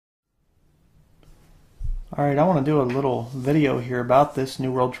Alright, I want to do a little video here about this New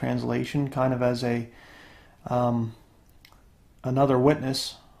World Translation, kind of as a another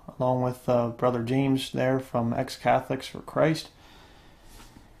witness, along with Brother James there from Ex-Catholics for Christ.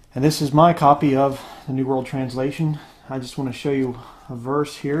 And this is my copy of the New World Translation. I just want to show you a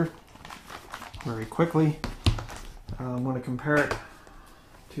verse here very quickly. I'm going to compare it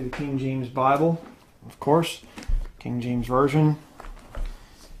to the King James Bible, of course, King James Version.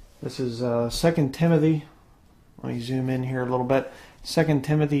 This is 2 Timothy. Let me zoom in here a little bit. 2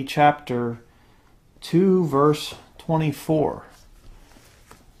 Timothy chapter 2, verse 24.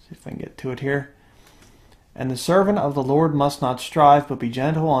 See if I can get to it here. And the servant of the Lord must not strive, but be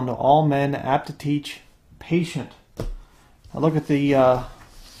gentle unto all men, apt to teach, patient. Now look at the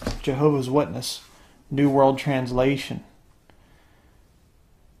Jehovah's Witness, New World Translation.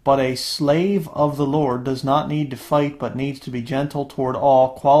 But a slave of the Lord does not need to fight, but needs to be gentle toward all,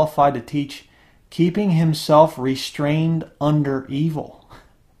 qualified to teach, keeping himself restrained under evil.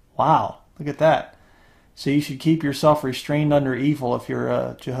 Wow, look at that. So you should keep yourself restrained under evil if you're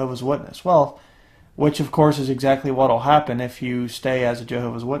a Jehovah's Witness. Well, which of course is exactly what will happen if you stay as a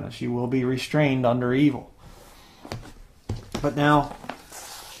Jehovah's Witness. You will be restrained under evil. But now,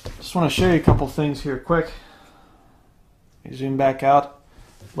 just want to show you a couple things here quick. Let me zoom back out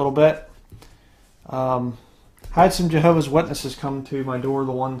a little bit. I had some Jehovah's Witnesses come to my door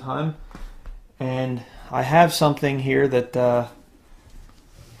the one time, and I have something here that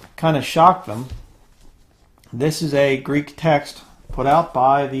kind of shocked them. This is a Greek text put out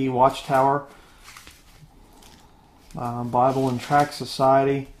by the Watchtower Bible and Tract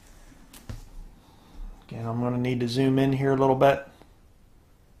Society. Again, I'm going to need to zoom in here a little bit.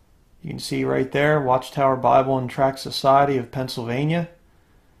 You can see right there, Watchtower Bible and Tract Society of Pennsylvania.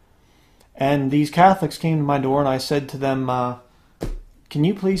 And these Catholics came to my door, and I said to them, can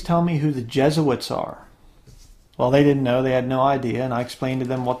you please tell me who the Jesuits are? Well, they didn't know. They had no idea. And I explained to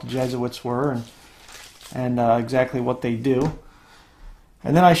them what the Jesuits were and exactly what they do.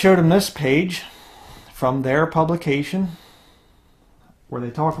 And then I showed them this page from their publication where they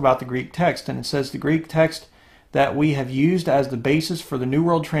talk about the Greek text. And it says the Greek text that we have used as the basis for the New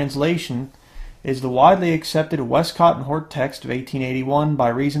World Translation is the widely accepted Westcott and Hort text of 1881 by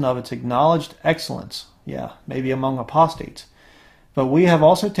reason of its acknowledged excellence. Yeah, maybe among apostates. But we have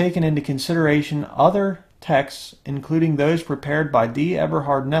also taken into consideration other texts, including those prepared by D.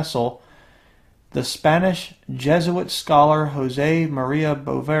 Eberhard Nessel, the Spanish Jesuit scholar Jose Maria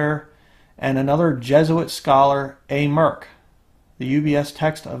Bover, and another Jesuit scholar, A. Merck. The UBS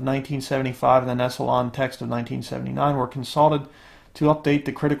text of 1975 and the Nesselon text of 1979 were consulted to update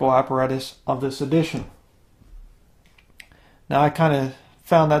the critical apparatus of this edition. Now I kind of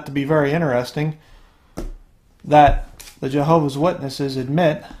found that to be very interesting, that the Jehovah's Witnesses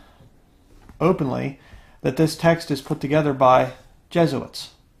admit openly that this text is put together by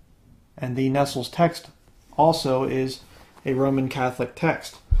Jesuits. And the Nessel's text also is a Roman Catholic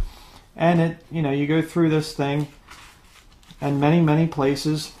text. And it, you go through this thing, and many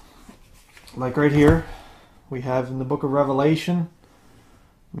places, like right here, we have in the book of Revelation.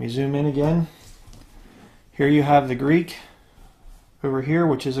 Let me zoom in again. Here you have the Greek over here,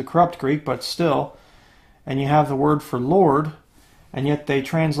 which is a corrupt Greek, but still. And you have the word for Lord, and yet they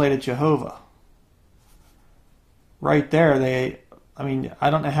translate it Jehovah. Right there, I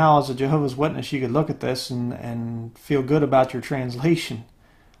don't know how as a Jehovah's Witness you could look at this and feel good about your translation.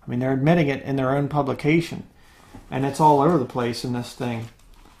 They're admitting it in their own publication. And it's all over the place in this thing.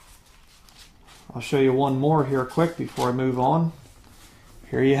 I'll show you one more here quick before I move on.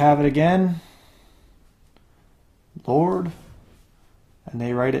 Here you have it again. Lord. And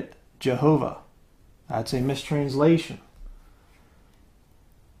they write it Jehovah. That's a mistranslation.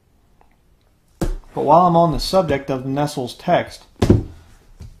 But while I'm on the subject of Nessel's text,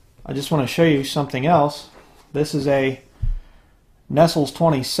 I just want to show you something else. This is a Nessel's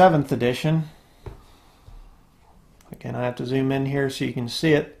 27th edition. Again, I have to zoom in here so you can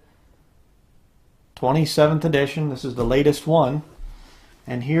see it. 27th edition. This is the latest one.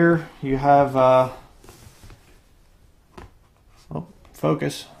 And here you have,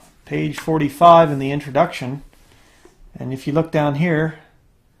 focus, page 45 in the introduction. And if you look down here,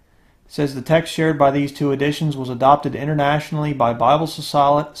 it says the text shared by these two editions was adopted internationally by Bible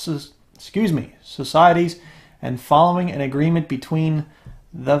societies and following an agreement between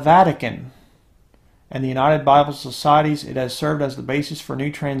the Vatican and the United Bible Societies, it has served as the basis for new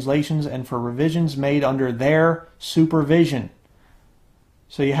translations and for revisions made under their supervision.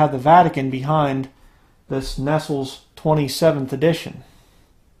 So you have the Vatican behind this Nessel's 27th edition.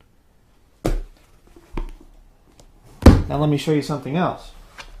 Now let me show you something else.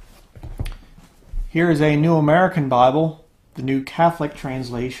 Here is a New American Bible, the New Catholic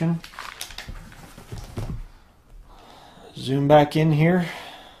Translation. Zoom back in here.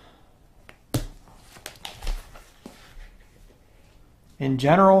 In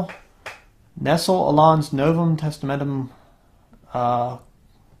general, Nestle Aland's Novum Testamentum,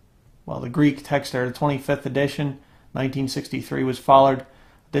 the Greek text there, the 25th edition, 1963, was followed.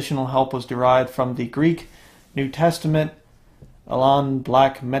 Additional help was derived from the Greek New Testament, Aland,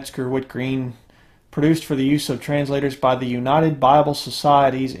 Black, Metzger, Witt, Green, produced for the use of translators by the United Bible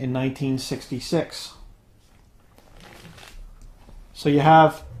Societies in 1966. So you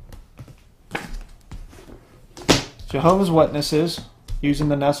have Jehovah's Witnesses using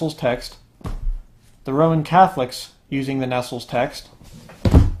the Nestle's text, the Roman Catholics using the Nestle's text,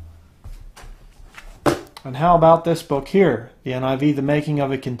 and how about this book here, the NIV, The Making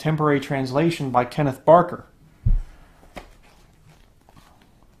of a Contemporary Translation by Kenneth Barker.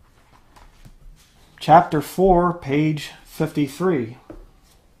 Chapter 4, page 53.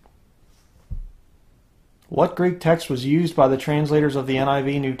 What Greek text was used by the translators of the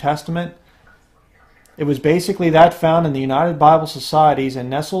NIV New Testament? It was basically that found in the United Bible Societies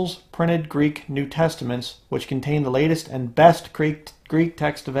and Nestle's printed Greek New Testaments, which contain the latest and best Greek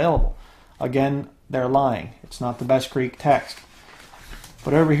text available. Again, they're lying. It's not the best Greek text.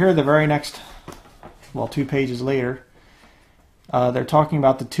 But over here, the very next, 2 pages later, they're talking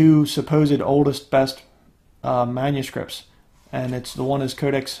about the two supposed oldest, best manuscripts. And the one is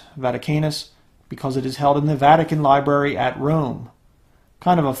Codex Vaticanus, because it is held in the Vatican Library at Rome.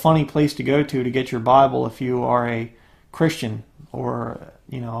 Kind of a funny place to go to get your Bible if you are a Christian or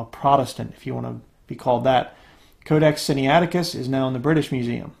a Protestant, if you want to be called that. Codex Sinaiticus is now in the British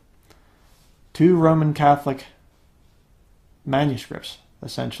Museum. Two Roman Catholic manuscripts,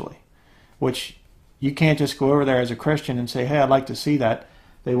 essentially, which you can't just go over there as a Christian and say, hey, I'd like to see that.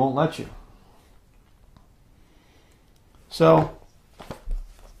 They won't let you. So,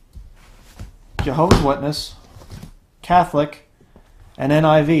 Jehovah's Witness, Catholic, and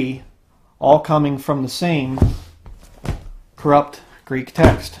NIV, all coming from the same corrupt Greek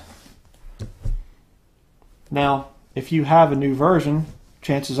text. Now, if you have a new version,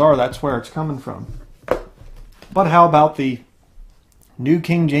 chances are that's where it's coming from. But how about the New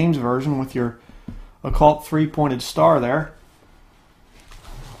King James Version with your occult three-pointed star there?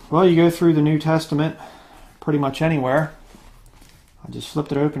 Well, you go through the New Testament pretty much anywhere. I just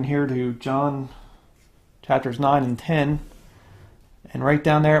flipped it open here to John chapters 9 and 10. And right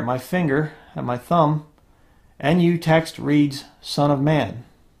down there at my finger, at my thumb, NU text reads Son of Man.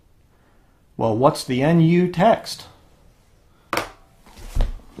 Well, what's the NU text?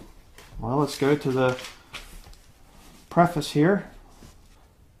 Well, let's go to the preface here.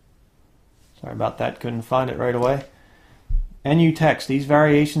 Sorry about that, couldn't find it right away. NU text. These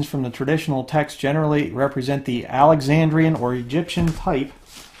variations from the traditional text generally represent the Alexandrian or Egyptian type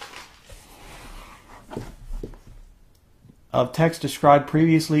of text described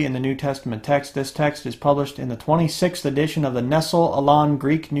previously in the New Testament text. This text is published in the 26th edition of the Nestle Aland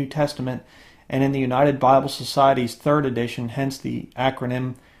Greek New Testament and in the United Bible Society's 3rd edition, hence the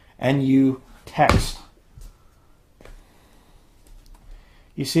acronym NU text.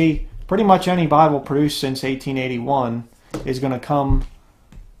 You see, pretty much any Bible produced since 1881 is going to come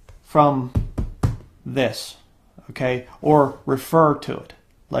from this, okay, or refer to it,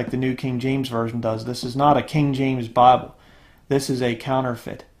 like the New King James Version does. This is not a King James Bible. This is a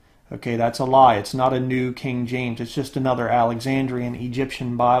counterfeit. Okay, that's a lie. It's not a New King James. It's just another Alexandrian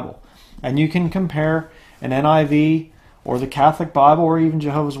Egyptian Bible. And you can compare an NIV or the Catholic Bible or even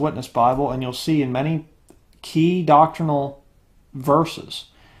Jehovah's Witness Bible, and you'll see in many key doctrinal verses,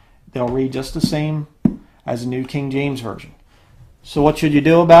 they'll read just the same as the New King James Version. So what should you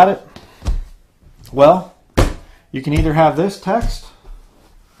do about it? Well, you can either have this text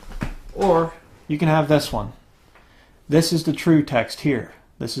or you can have this one. This is the true text here.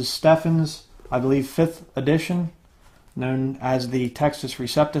 This is Stephen's, I believe, 5th edition, known as the Textus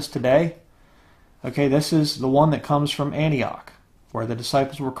Receptus today. Okay, this is the one that comes from Antioch, where the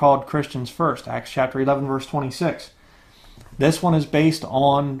disciples were called Christians first, Acts chapter 11, verse 26. This one is based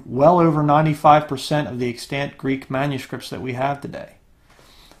on well over 95% of the extant Greek manuscripts that we have today.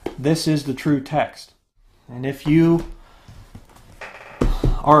 This is the true text. And if you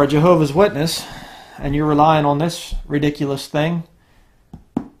are a Jehovah's Witness and you're relying on this ridiculous thing,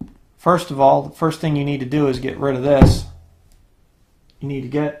 first of all, the first thing you need to do is get rid of this. You need to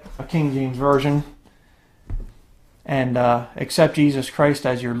get a King James Version and accept Jesus Christ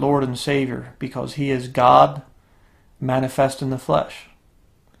as your Lord and Savior, because He is God manifest in the flesh.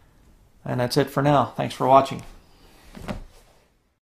 And that's it for now. Thanks for watching.